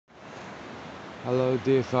Hello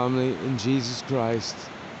dear family in Jesus Christ,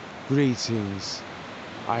 greetings.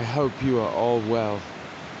 I hope you are all well.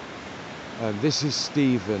 This is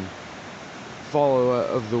Stephen, follower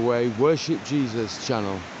of the Way Worship Jesus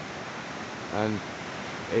channel, and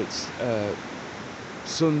it's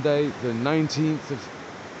Sunday the 19th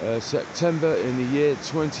of September in the year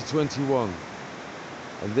 2021,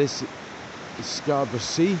 and this is Scarborough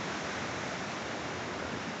Sea,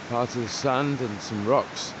 part of the sand and some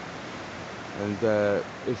rocks. And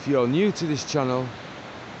if you're new to this channel,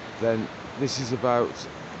 then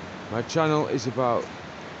my channel is about,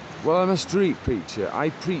 well, I'm a street preacher. I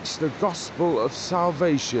preach the gospel of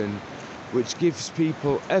salvation, which gives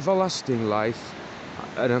people everlasting life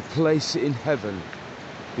and a place in heaven,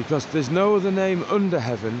 because there's no other name under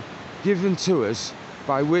heaven given to us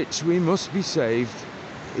by which we must be saved.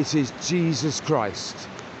 It is Jesus Christ.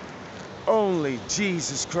 Only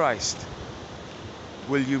Jesus Christ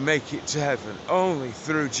will you make it to heaven. Only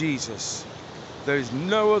through Jesus. There is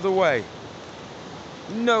no other way.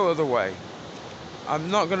 No other way. I'm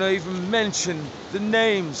not going to even mention the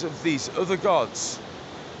names of these other gods,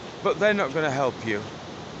 but they're not going to help you.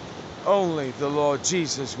 Only the Lord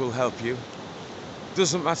Jesus will help you.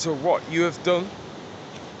 Doesn't matter what you have done,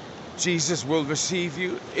 Jesus will receive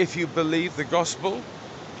you if you believe the gospel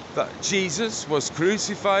that Jesus was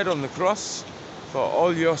crucified on the cross for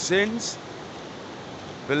all your sins.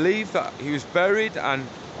 Believe that he was buried, and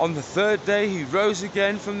on the third day he rose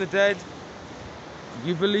again from the dead.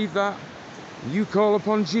 You believe that? You call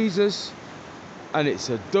upon Jesus and it's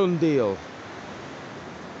a done deal.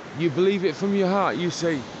 You believe it from your heart. You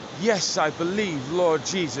say, yes, I believe, Lord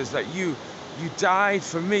Jesus, that you died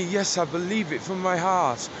for me. Yes, I believe it from my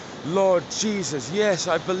heart. Lord Jesus, yes,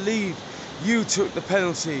 I believe you took the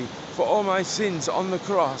penalty for all my sins on the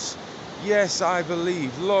cross. Yes, I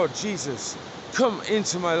believe, Lord Jesus, come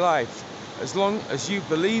into my life. As long as you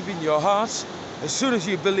believe in your heart, as soon as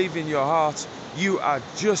you believe in your heart, you are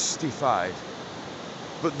justified.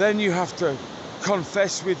 But then you have to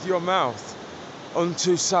confess with your mouth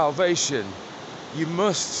unto salvation. You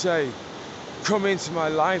must say, come into my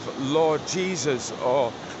life, Lord Jesus,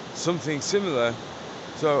 or something similar.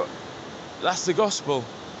 So that's the gospel.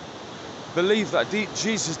 Believe that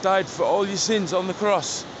Jesus died for all your sins on the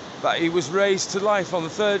cross, that he was raised to life on the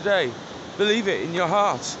third day. Believe it in your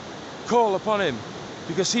heart. Call upon him,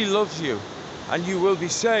 because he loves you and you will be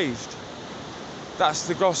saved. That's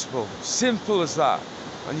the gospel. Simple as that.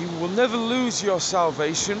 And you will never lose your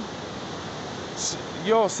salvation.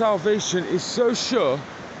 Your salvation is so sure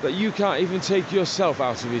that you can't even take yourself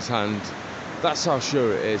out of his hand. That's how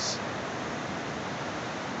sure it is.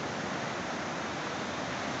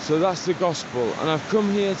 So that's the gospel. And I've come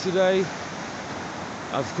here today,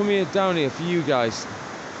 down here for you guys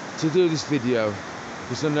to do this video,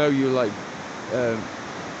 because I know you like the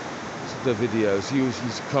videos. You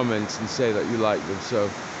usually comment and say that you like them, so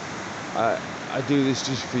I do this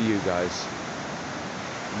just for you guys.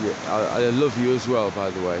 Yeah, I love you as well,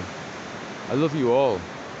 by the way. I love you all,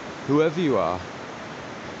 whoever you are.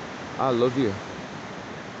 I love you.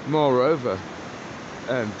 Moreover,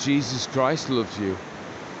 Jesus Christ loves you,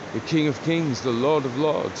 the King of Kings, the Lord of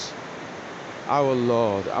Lords, our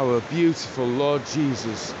Lord, our beautiful Lord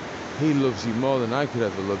Jesus. He loves you more than I could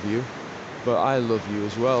ever love you, but I love you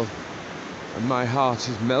as well. And my heart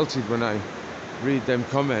is melted when I read them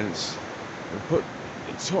comments and put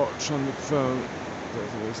the torch on the phone.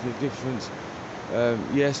 There's no difference.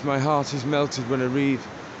 Yes, my heart is melted when I read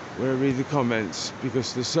the comments,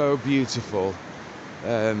 because they're so beautiful.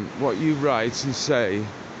 What you write and say,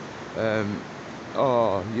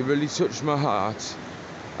 oh, you really touched my heart,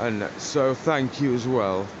 and so thank you as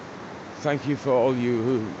well. Thank you for all you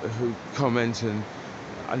who comment, and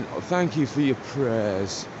thank you for your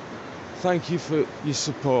prayers. Thank you for your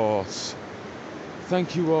support.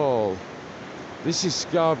 Thank you all. This is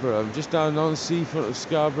Scarborough. I'm just down on the seafront of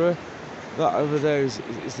Scarborough. That over there is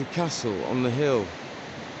the castle on the hill.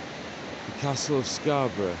 The castle of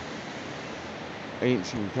Scarborough.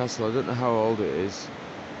 Ancient castle. I don't know how old it is.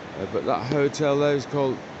 But that hotel there is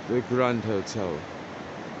called the Grand Hotel.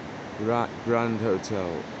 Grand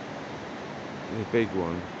Hotel. The big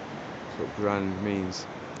one. That's what grand means.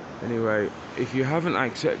 Anyway, if you haven't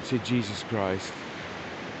accepted Jesus Christ,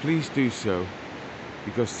 please do so,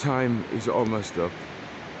 because time is almost up.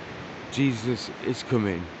 Jesus is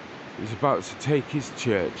coming. He's about to take his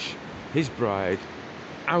church, his bride,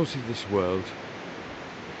 out of this world,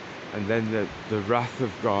 and then the wrath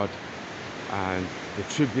of God and the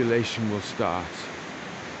tribulation will start.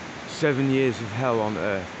 7 years of hell on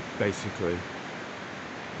earth, basically,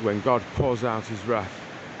 when God pours out his wrath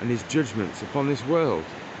and his judgments upon this world.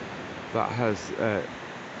 that has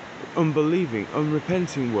unbelieving,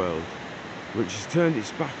 unrepenting world, which has turned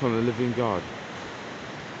its back on the living God.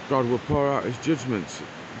 God will pour out his judgments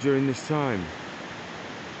during this time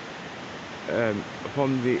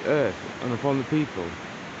upon the earth and upon the people.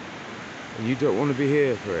 And you don't want to be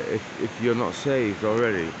here for it if you're not saved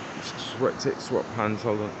already. Swap hands,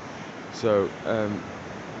 hold on. So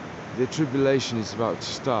the tribulation is about to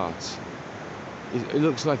start. It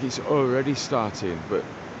looks like it's already starting, but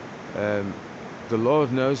the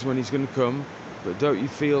Lord knows when he's going to come. But don't you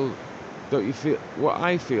feel what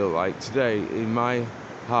I feel like today in my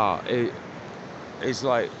heart? It's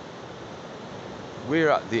like we're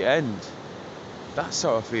at the end. That's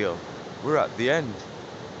how I feel. We're at the end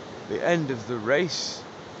of the race,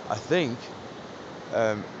 I think.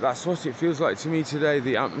 That's what it feels like to me today.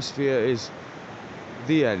 The atmosphere is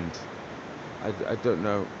the end. I don't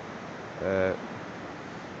know, the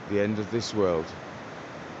end of this world.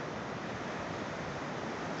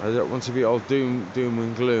 I don't want to be all doom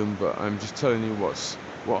and gloom, but I'm just telling you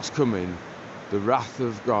what's coming. The wrath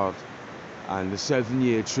of God and the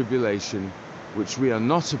 7-year tribulation, which we are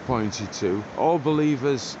not appointed to. All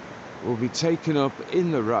believers will be taken up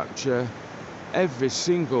in the rapture. Every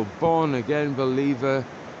single born-again believer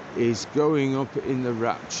is going up in the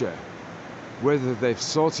rapture. Whether they've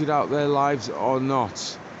sorted out their lives or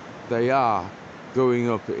not, they are going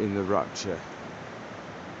up in the rapture.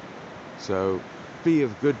 So be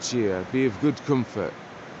of good cheer, be of good comfort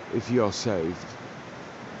if you're saved.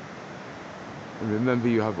 And remember,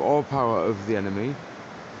 you have all power over the enemy.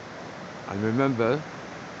 And remember,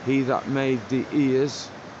 he that made the ears,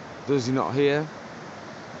 does he not hear?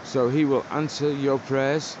 So he will answer your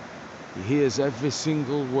prayers. He hears every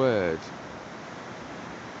single word.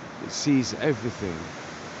 He sees everything.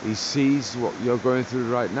 He sees what you're going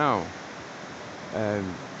through right now.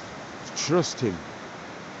 Trust him.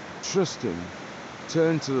 Trust him.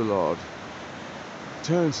 Turn to the Lord.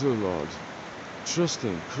 Turn to the Lord. Trust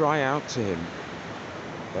him. Cry out to him.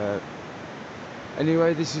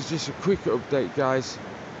 Anyway, this is just a quick update, guys.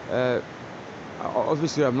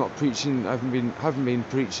 Obviously, I'm not preaching. I haven't been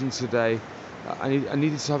preaching today. I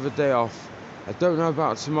needed to have a day off. I don't know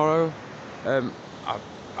about tomorrow.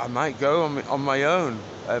 I might go on my own.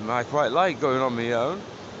 I quite like going on my own.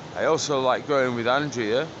 I also like going with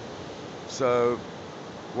Andrea. So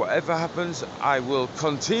whatever happens, I will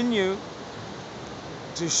continue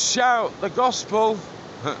to shout the gospel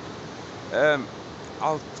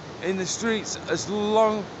I'll in the streets as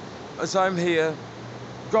long as I'm here.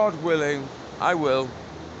 God willing, I will.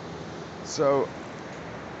 So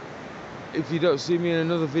if you don't see me in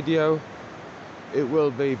another video, it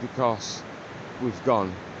will be because we've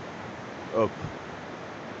gone up.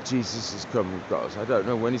 Jesus has come and got us. I don't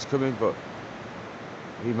know when he's coming, but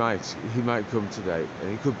he might come today,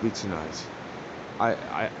 and it could be tonight.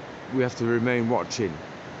 We have to remain watching,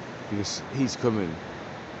 because he's coming.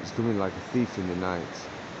 He's coming like a thief in the night.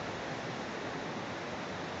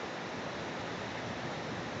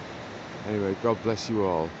 Anyway, God bless you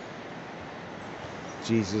all.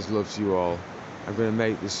 Jesus loves you all. I'm going to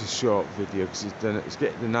make this a short video because it's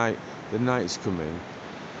getting the night's coming.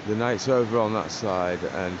 The night's over on that side,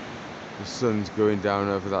 and the sun's going down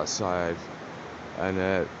over that side,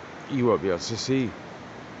 and you won't be able to see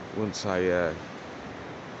once I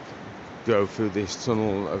go through this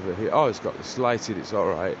tunnel over here. Oh, it's got this lighted, it's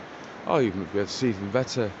alright. Oh, you might be able to see even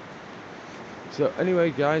better. So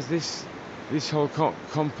anyway, guys, this whole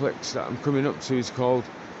complex that I'm coming up to is called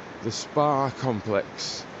the Spa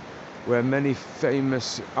Complex, where many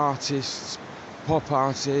famous artists, pop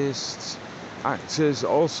artists, actors,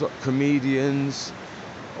 also comedians,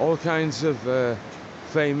 all kinds of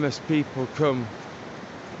famous people come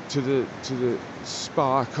to the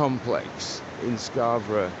Spa Complex in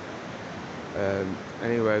Scarborough.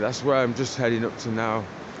 Anyway, that's where I'm just heading up to now.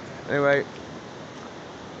 Anyway,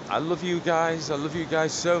 I love you guys. I love you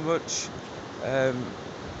guys so much. I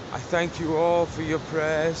thank you all for your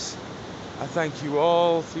prayers. I thank you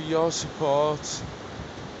all for your support.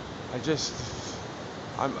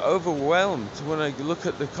 I'm overwhelmed when I look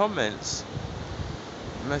at the comments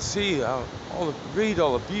and I see read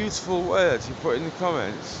all the beautiful words you put in the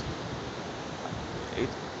comments.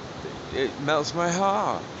 It melts my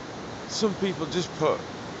heart. Some people just put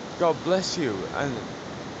God bless you,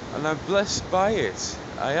 and I'm blessed by it.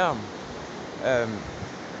 I am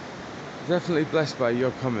definitely blessed by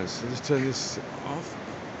your comments. I'll just turn this off.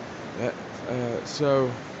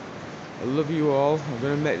 So I love you all. I'm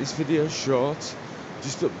going to make this video short,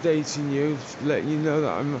 just updating you, just letting you know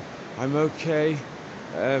that I'm okay.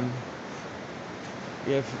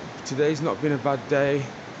 Yeah, today's not been a bad day.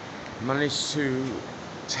 Managed to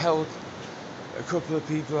tell a couple of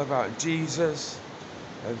people about Jesus,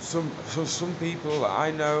 and some people that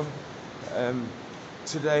I know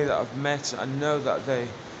today that I've met, I know that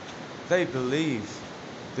they believe.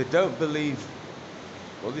 They don't believe.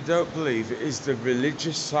 What they don't believe is the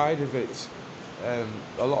religious side of it.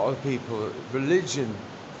 A lot of people, religion,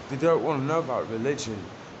 they don't want to know about religion.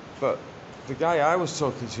 But the guy I was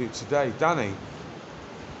talking to today, Danny,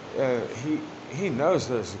 he knows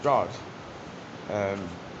there's a God.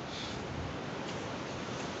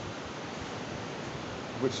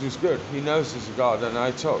 Which was good. He knows there's a God, and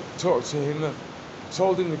I talked to him,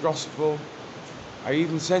 told him the gospel. I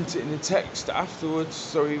even sent it in a text afterwards,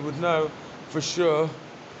 so he would know for sure.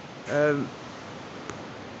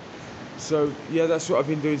 So yeah, that's what I've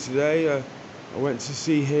been doing today. I went to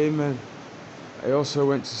see him, and I also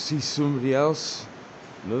went to see somebody else,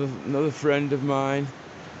 another friend of mine.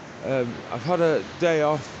 I've had a day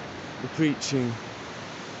off the preaching.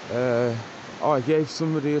 I gave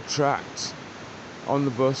somebody a tract on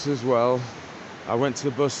the bus as well. I went to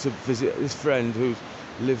the bus to visit this friend who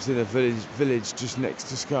lives in a village just next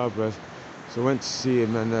to Scarborough. So I went to see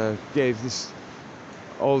him and gave this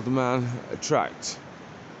older man a tract.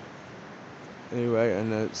 Anyway,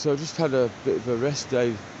 and so I just had a bit of a rest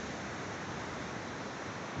day.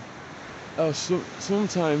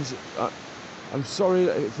 Sometimes I'm sorry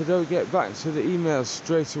if I don't get back to the emails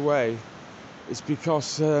straight away. It's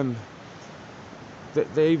because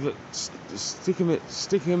they stick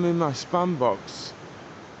them in my spam box.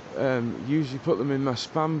 Usually put them in my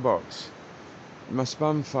spam box, my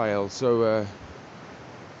spam file. So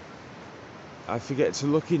I forget to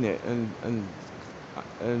look in it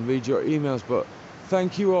and read your emails. But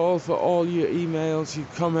thank you all for all your emails, your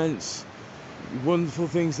comments, wonderful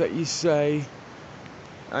things that you say.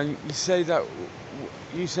 And you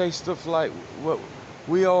say stuff like, well,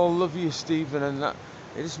 we all love you, Stephen, and that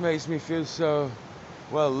it just makes me feel so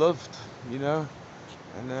well loved, you know.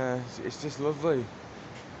 And it's just lovely.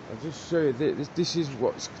 I'll just show you this is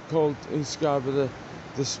what's called in Scarborough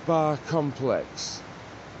the Spa Complex.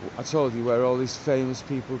 I told you where all these famous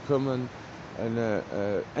people come,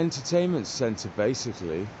 and entertainment centre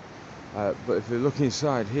basically. But if you look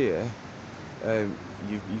inside here,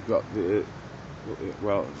 you've got the,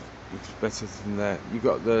 well, it's better than there. You've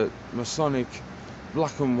got the Masonic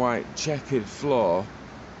black and white checkered floor,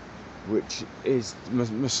 which is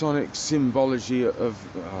Masonic symbology of,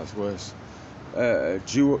 it's worse,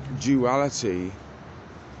 duality.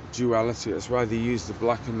 That's why they use the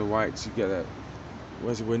black and the white together.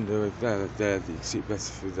 Where's the window? There. You can see it better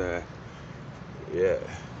through there. Yeah.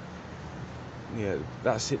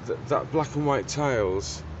 That's it. That black and white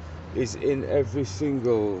tiles is in every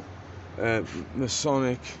single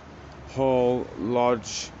Masonic hall,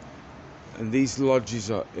 lodge, and these lodges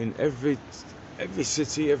are in every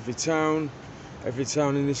city, every town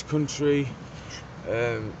in this country.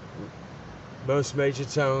 Most major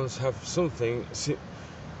towns have something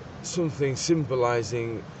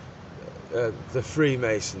symbolising the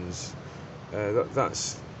Freemasons.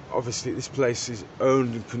 That's obviously, this place is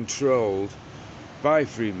owned and controlled by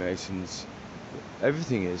Freemasons.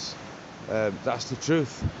 Everything is. That's the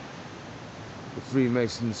truth. The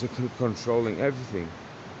Freemasons are controlling everything.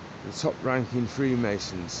 The top-ranking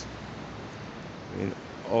Freemasons. I mean,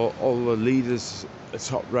 all the leaders are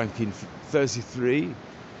top-ranking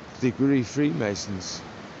 33-degree Freemasons.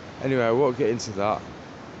 Anyway, I won't get into that.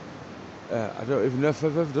 I don't even know if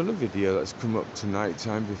I've ever done a video that's come up to night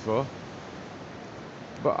time before.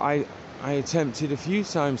 But I attempted a few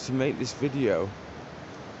times to make this video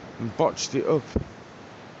and botched it up.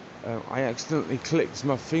 I accidentally clicked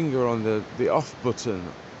my finger on the off button,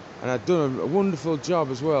 and I'd done a wonderful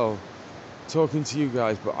job as well talking to you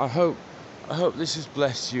guys. But I hope this has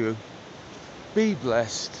blessed you. Be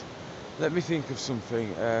blessed. Let me think of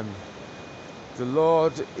something. The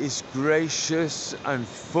Lord is gracious and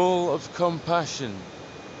full of compassion.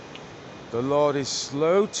 The Lord is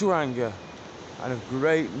slow to anger and of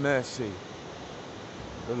great mercy.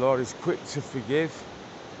 The Lord is quick to forgive.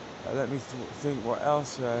 Let me think what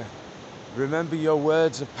else. Remember, your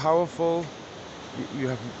words are powerful. You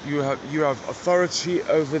have authority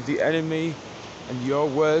over the enemy, and your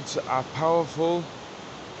words are powerful.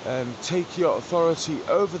 Take your authority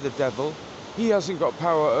over the devil. He hasn't got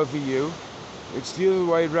power over you. It's the other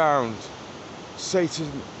way round. Satan,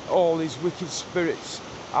 all these wicked spirits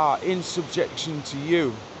are in subjection to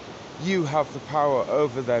you. You have the power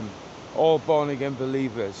over them, all born again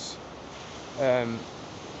believers. Hold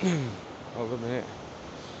a minute.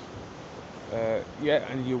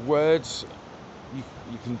 And your words, you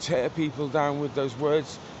can tear people down with those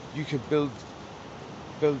words. You can build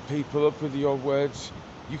people up with your words.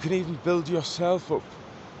 You can even build yourself up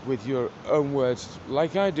with your own words,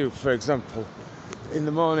 like I do. For example, in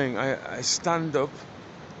the morning I stand up,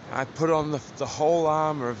 I put on the whole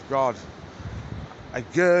armour of God. I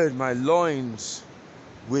gird my loins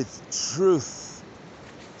with truth.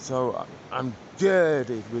 So I'm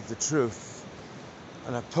girded with the truth.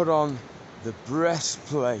 And I put on the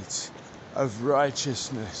breastplate of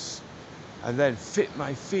righteousness. And then fit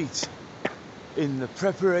my feet in the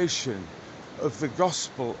preparation of the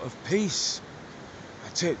gospel of peace. I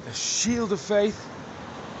take the shield of faith,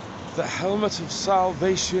 the helmet of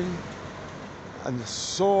salvation, and the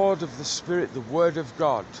sword of the Spirit, the Word of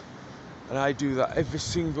God. And I do that every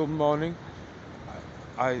single morning.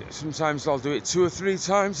 Sometimes I'll do it 2 or 3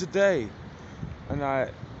 times a day. And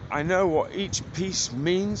I know what each piece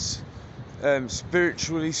means,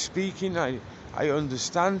 spiritually speaking. I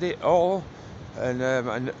understand it all. And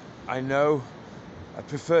I know I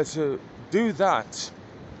prefer to do that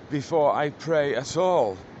before I pray at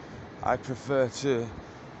all. I prefer to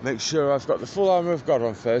make sure I've got the full armour of God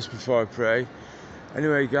on first before I pray.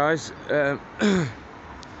 Anyway, guys, I'm gonna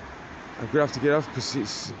have to get off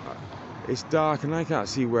because it's dark and I can't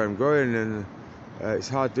see where I'm going, and it's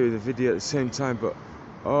hard doing the video at the same time. But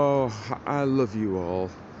oh, I love you all.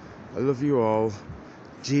 I love you all.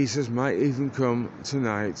 Jesus might even come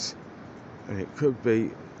tonight, and it could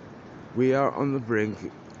be. We are on the brink.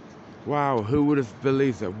 Wow, who would have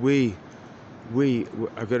believed that we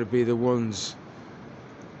are going to be the ones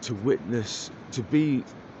to witness, to be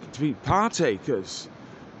partakers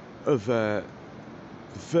of the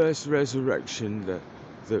first resurrection,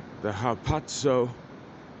 the harpazo.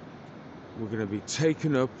 We're going to be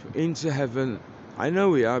taken up into heaven. I know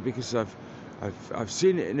we are, because I've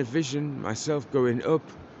seen it in a vision myself, going up.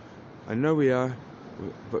 I know we are,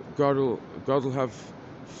 but God will have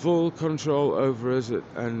full control over us,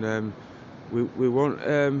 and we won't.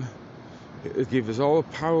 It'll give us all the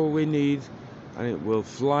power we need, and it will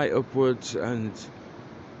fly upwards. And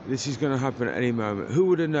this is going to happen at any moment. Who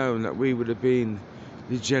would have known that we would have been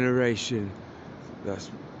the generation that's,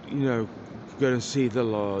 going to see the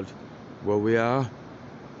Lord? Well, we are,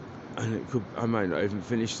 and I might not even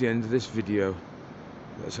finish the end of this video.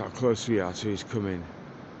 That's how close we are to His coming.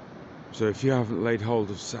 So if you haven't laid hold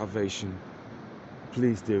of salvation,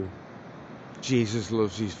 please do. Jesus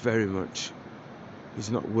loves you very much. He's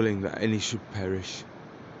not willing that any should perish.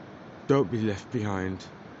 Don't be left behind.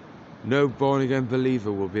 No born-again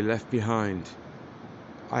believer will be left behind.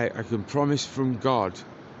 I can promise from God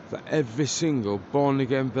that every single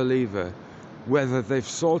born-again believer, whether they've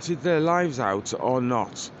sorted their lives out or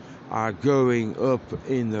not, are going up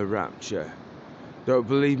in the rapture. Don't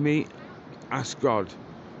believe me? Ask God,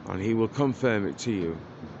 and He will confirm it to you.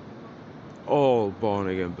 All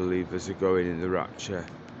born-again believers are going in the rapture.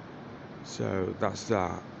 So that's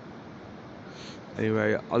that.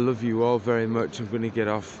 Anyway, I love you all very much. I'm going to get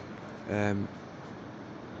off.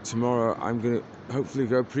 Tomorrow I'm going to hopefully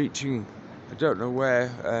go preaching. I don't know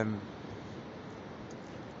where.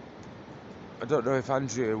 I don't know if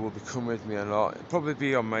Andrea will come with me or not. It'll probably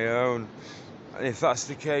be on my own. And if that's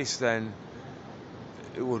the case, then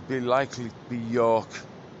it would be likely to be York,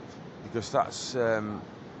 because that's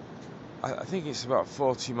I think it's about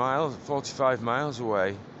 45 miles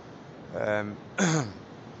away.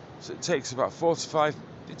 So it takes about 45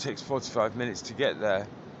 minutes to get there.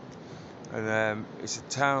 And it's a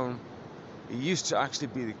town. It used to actually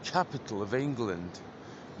be the capital of England,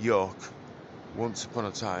 York, once upon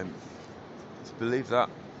a time. To believe that,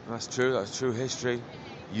 that's true history.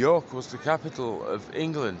 York was the capital of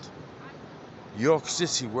England. York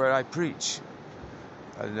City, where I preach.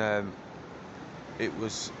 And it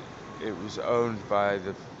was owned by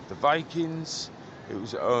the Vikings. It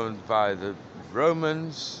was owned by the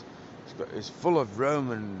Romans. It's full of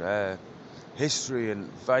Roman history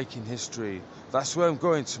and Viking history. That's where I'm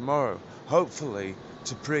going tomorrow, hopefully,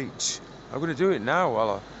 to preach. I'm going to do it now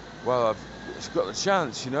while I've got the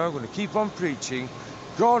chance. I'm going to keep on preaching,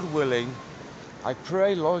 God willing. I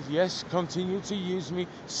pray, Lord, yes, continue to use me.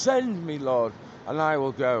 Send me, Lord, and I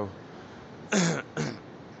will go.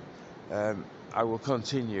 I will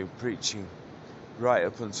continue preaching right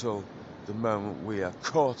up until the moment we are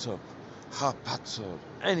caught up, harpazoed,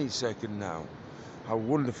 any second now. How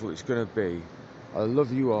wonderful it's going to be. I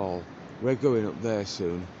love you all. We're going up there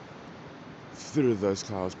soon, through those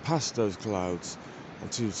clouds, past those clouds,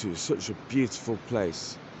 and to such a beautiful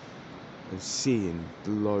place, and seeing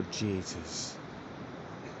the Lord Jesus.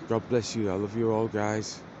 God bless you. I love you all,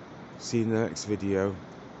 guys. See you in the next video.